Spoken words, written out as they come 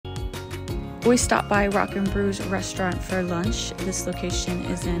We stopped by Rock and Brews restaurant for lunch. This location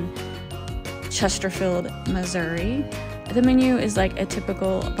is in Chesterfield, Missouri. The menu is like a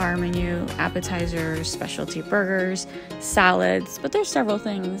typical bar menu: appetizers, specialty burgers, salads, but there's several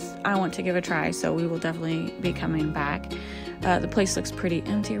things I want to give a try, so we will definitely be coming back. The place looks pretty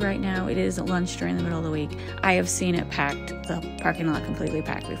empty right now. It is lunch during the middle of the week. I have seen it packed, the parking lot completely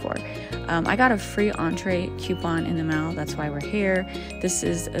packed before. I got a free entree coupon in the mail. That's why we're here. This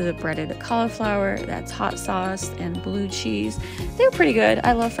is the breaded cauliflower. That's hot sauce and blue cheese. They're pretty good.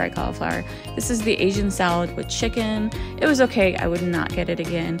 I love fried cauliflower. This is the Asian salad with chicken. It was okay. I would not get it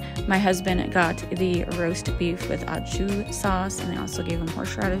again. My husband got the roast beef with au jus sauce, and they also gave him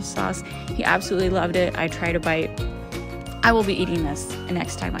horseradish sauce. He absolutely loved it. I tried a bite. I will be eating this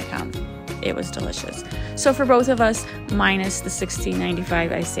next time I come. It was delicious. So for both of us, minus the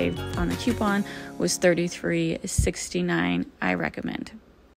 $16.95 I saved on the coupon, was $33.69. I recommend.